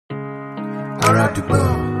Aradugbo,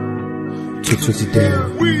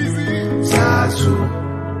 Tututideo, Zazu,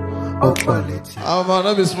 Okwaleti. I'm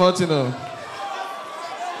not be smart, you know.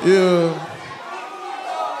 You.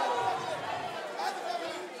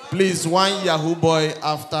 Please, one Yahoo Boy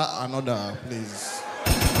after another, please.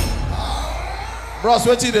 Bros,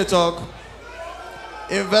 what did they talk?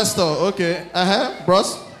 Investor, okay.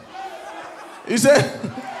 Bros. You say?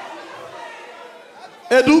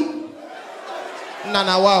 Edu?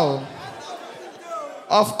 Nana, wow.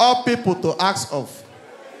 Of all people to ask of.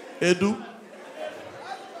 Edu?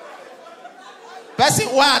 Person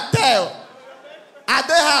who I tell, at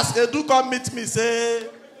the house, Edu come meet me, say,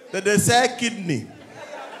 that they say kidney.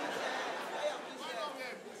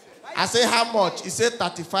 I say, how much? He said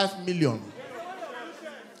 35 million.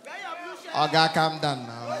 Oga, calm down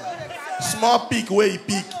now. Small peak where he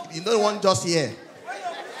peak. You don't want just here.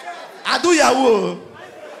 I do Yahoo.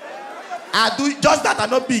 I do just that I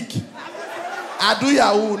no peak. I do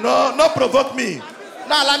Yahoo. No provoke me.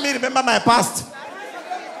 Now let me remember my past.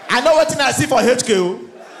 I know what I see for HK.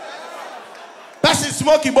 Person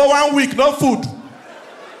smoking for 1 week, no food.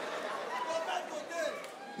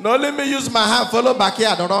 No, let me use my hand, follow back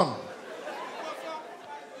here, don't run.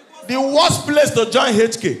 The worst place to join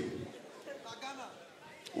HK.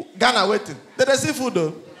 Ghana waiting. Did they see food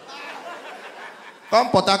though? Come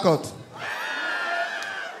Port Harcourt.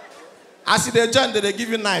 As they join, they give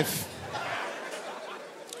you knife.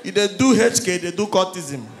 If they do HK, they do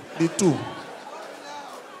cultism. The two.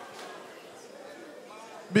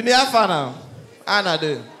 Biniafa now. Anna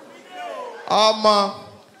de.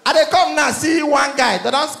 And they come now, see one guy.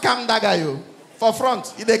 They don't scam that guy you. For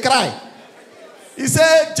front. He they cry. He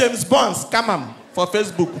say James Bond scam him for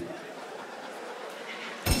Facebook.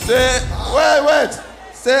 Say, wait.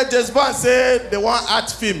 Say James Bond say they want art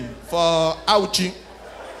film for Auchi.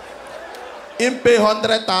 Him pay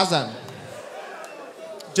 100,000.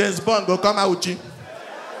 James Bond go come Auchi.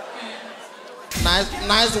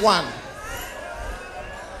 Nice one.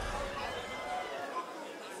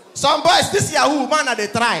 Some boys, this Yahoo man they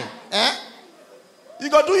try. You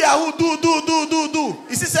go do Yahoo, do.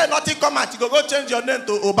 You see say nothing come out, you go change your name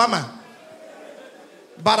to Obama.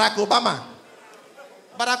 Barack Obama.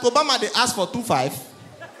 Barack Obama, they asked for 2.5.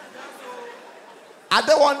 I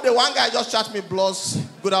don't want the one guy just chat me, blows.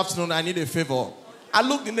 Good afternoon, I need a favor. I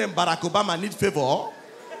look the name Barack Obama, need favor.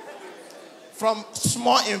 From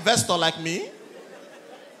small investor like me.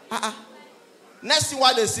 Next thing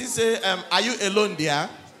what they see say, are you alone there?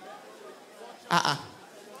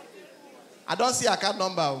 I don't see a card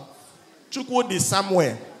number. Chukwu is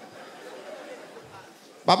somewhere.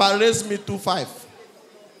 Baba raised me 2.5.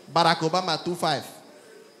 Barack Obama 2.5.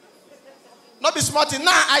 Not be smart.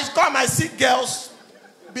 Now I come, I see girls.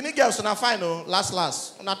 Bini girls, and I find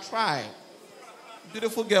last. And I try.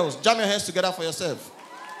 Beautiful girls. Jam your hands together for yourself.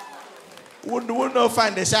 Wouldn't know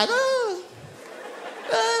find they say,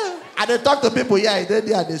 and they talk to people, yeah,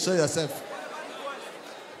 they show yourself.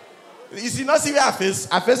 You see, not see where I face?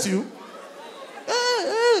 I face you.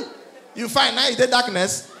 You find now, is there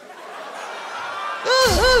darkness?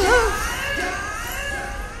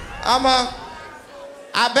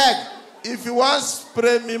 I beg. If you want to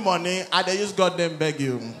spray me money, I dey use God name beg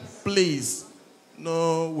you. Please.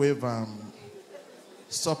 No waiver.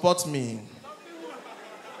 Support me.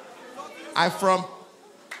 I from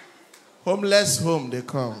homeless home they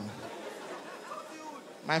come.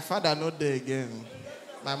 My father no day again.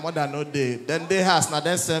 My mother no day. Then they house now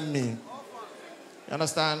then send me. You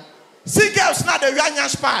understand? See girls now they wear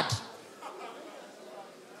nyash pad.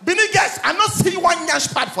 Bini girls, I not see one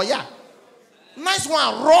nyash pad for ya. Nice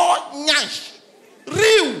one, raw nyash.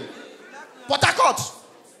 Real. Port Harcourt.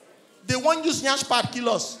 They won't use nyash pad kill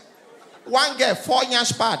us. One girl, 4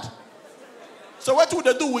 nyash pad. So what would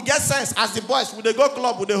they do? We get sense as the boys. We they go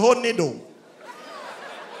club with the whole needle.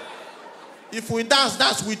 If we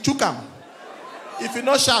dance, we chook them. If you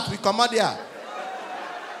no shout, we come out there.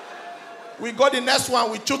 We go the next one,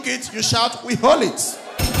 we chook it, you shout, we hold it.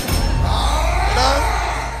 You know?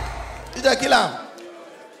 You just kill him.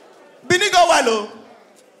 Bini go well,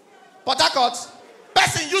 Port Harcourt.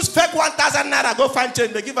 Person use fake 1,000 naira, go find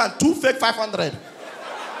change. They give them 2 fake 500.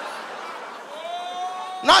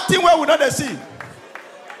 Nothing where we know they see.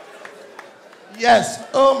 Yes.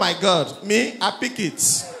 Oh my God. Me, I pick it.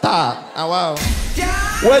 Start. Ah, wow.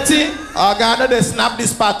 Waiting. Oh God, no, they snap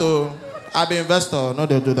this part. Oh, I be investor. No,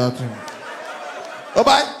 they do that. Oh,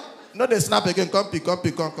 bye. No, they snap again. Come.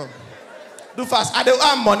 Do fast. I don't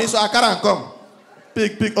have money, so I can't come.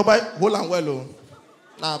 Pick. Oh, bye. Hold on well. Oh.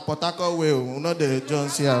 Now, Port Harcourt way. Oh, no, the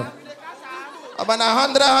Jones here. Oh, but now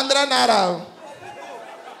 100 naira.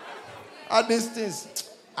 All these things.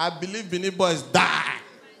 I believe Benin boys die.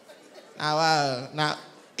 Now,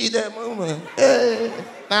 eat them, moment. Hey,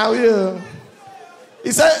 now you.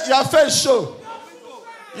 He said, your face show.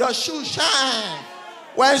 Your shoe shine.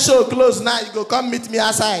 When show close now, you go come meet me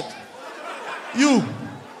outside. You.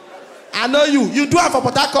 I know you. You do it for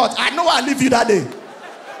Port Harcourt. I know I'll leave you that day.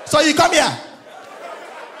 So you come here.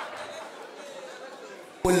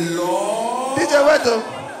 Oh, Lord. DJ, wait.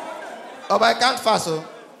 Oh, but I can't fast. Oh.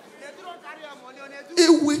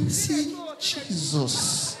 It will see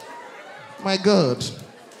Jesus. My God.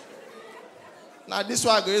 Now this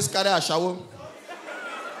one I go carry a shower.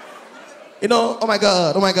 You know, oh my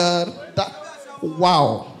God. That,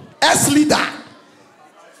 wow. S-leader,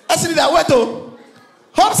 wait. Oh.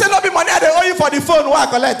 Home say no be money, they owe you for the phone. What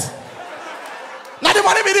I collect? Now the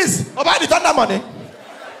money be this. Oh, buy the thunder money.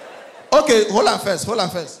 Okay, hold on first.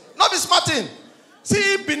 Not be smart thing.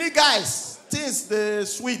 See, Benin guys, things they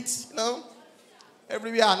sweet, you know,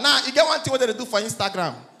 everywhere. Now, you get one thing what they do for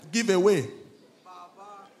Instagram. Give away.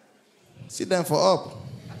 See them for up.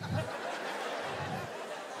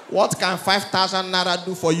 What can 5,000 naira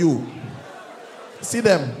do for you? See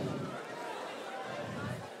them.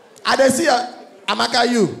 And they see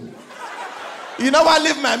Amaka, you. You know what?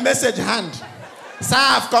 Leave my message hand. Sir,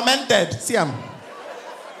 I've commented. See him.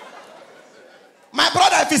 My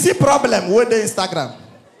brother, if you see problem with the Instagram,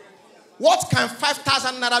 what can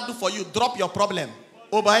 5,000 naira do for you? Drop your problem.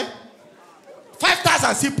 Oh boy.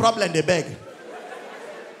 5,000 see problem, they beg.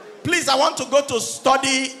 Please, I want to go to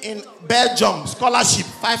study in Belgium. Scholarship,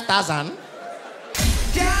 5,000. Me,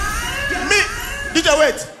 DJ,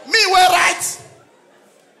 wait. Me, where right?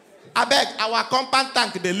 I beg, our compound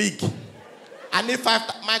tank, the leak. I need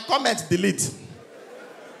 5,000. My comment, delete.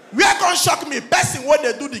 Where can shock me? Person when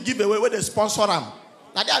they do the giveaway, when they sponsor them.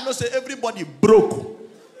 Now they know say everybody broke.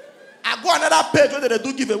 I go another page where they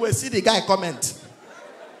do giveaway. See the guy comment.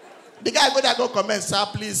 The guy go there go comment. Sir,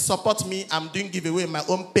 please support me. I'm doing giveaway on my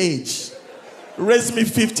own page. Raise me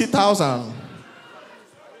 50,000.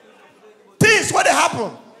 Things what they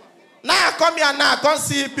happen. Now I come here now. I can't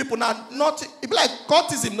see people now. Not it be like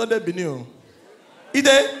cultism. Not they be new. Is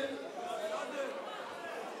they?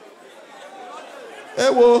 Hey,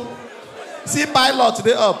 whoa. See pilot,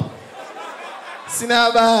 they up. See now,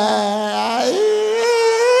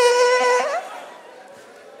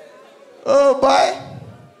 oh boy.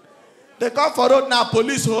 They come for road now,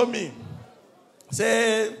 police hold me.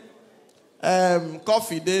 Say,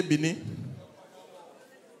 coffee day, Bini.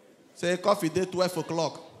 Say, coffee day, 12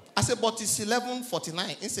 o'clock. I say, but it's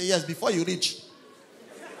 11:49. He say, yes, before you reach.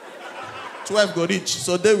 12 go reach,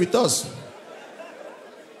 so they with us.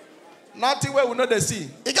 Nothing where we know they see.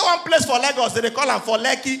 You get one place for Lagos, they call them for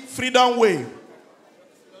Lekki Freedom Way.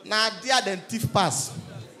 Now there then thief pass.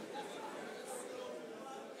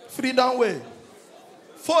 Freedom Way.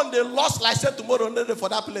 Phone they lost like said tomorrow for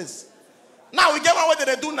that place. Now we get one way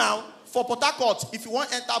they do now for Port Harcourt. If you want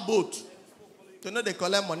to enter boat, you know they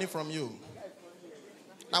collect money from you.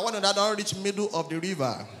 Now when that don't reach middle of the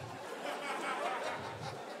river,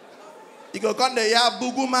 you go come the year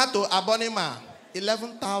Buguma to Abonima,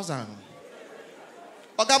 11,000.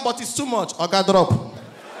 Oga, but it's too much. Oga, drop.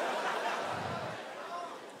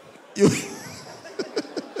 You. Did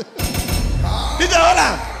you hold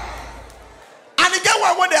on? And you get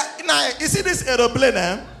one when they now you see this aeroplane,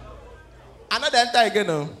 eh? I know they enter again,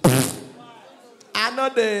 no. I know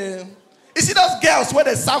the. You see those girls where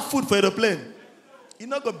they serve food for aeroplane. You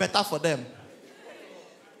know go better for them.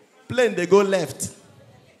 Plane they go left.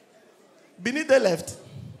 Beneath they left.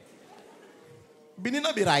 Benin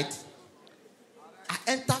not be right. I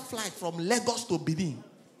enter flight from Lagos to Benin.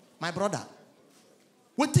 My brother.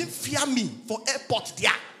 Waiting fear me for airport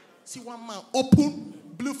there. See one man open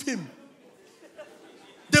blue film.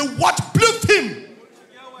 They watch blue film.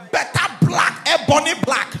 Better black, ebony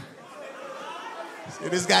black. See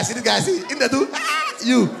this guy, see. In the do.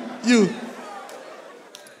 You.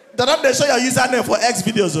 They don't they show your username for X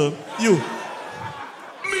videos, oh. You.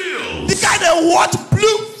 The guy they watch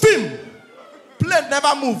blue film. Plane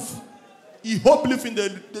never move. He hope live in they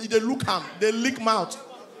look him. They lick mouth.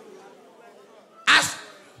 Ask.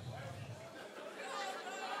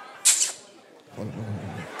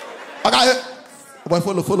 Okay. Boy,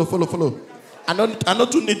 follow. I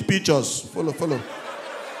don't too need pictures. Follow. The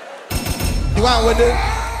one where they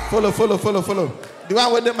follow. The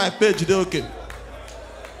one where they my page, they okay.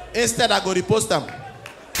 Instead, I go repost them.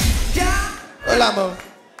 Hold on,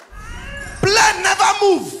 plane never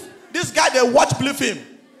move. This guy they watch blue film.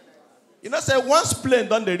 You know, say once plane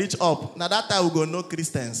don't they reach up. Now that time we go no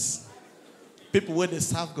Christians. People where they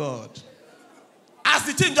serve God. As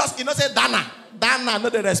the thing just, you know, say Dana, no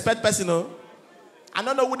they respect person. No? I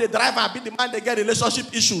don't know who the driver and be the man they get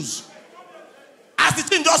relationship issues. As the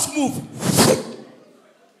thing just move.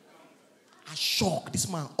 I shock this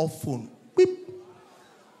man off phone. Whip.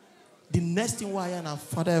 The next thing why I am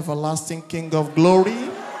Father everlasting King of glory.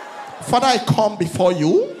 Father, I come before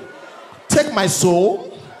you. Take my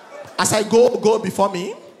soul. As I go before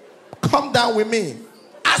me. Come down with me.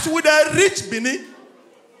 As with a rich Bini.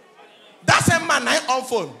 That's a man I on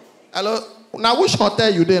phone. Hello. Now which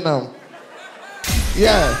hotel you there now?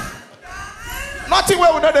 Yeah. Nothing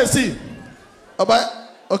where we know they see. Oh,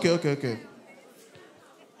 but okay.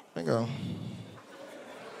 Thank you.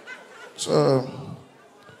 So,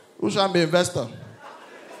 who shall be investor?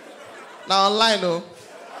 Now online, oh.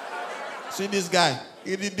 See this guy.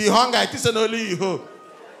 The hunger, it is only you hope.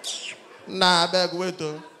 Nah, I beg, wait,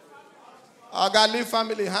 oh. I got leave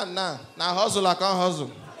family hand now. Now hustle, I can't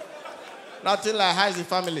hustle. Nothing like hides the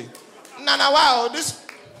family. Nah, wow, this.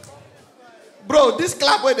 Bro, this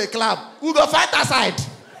clap where they clap. We go fight aside.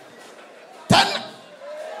 10.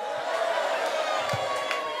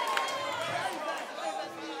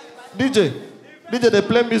 DJ, they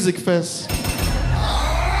play music first. You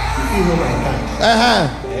know my time.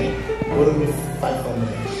 Borrow me 500.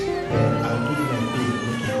 I'll give you my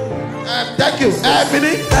bill. Thank you.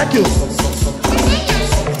 Billy, thank you.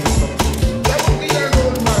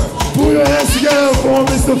 Put your hands together for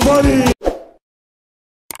Mr. Funny.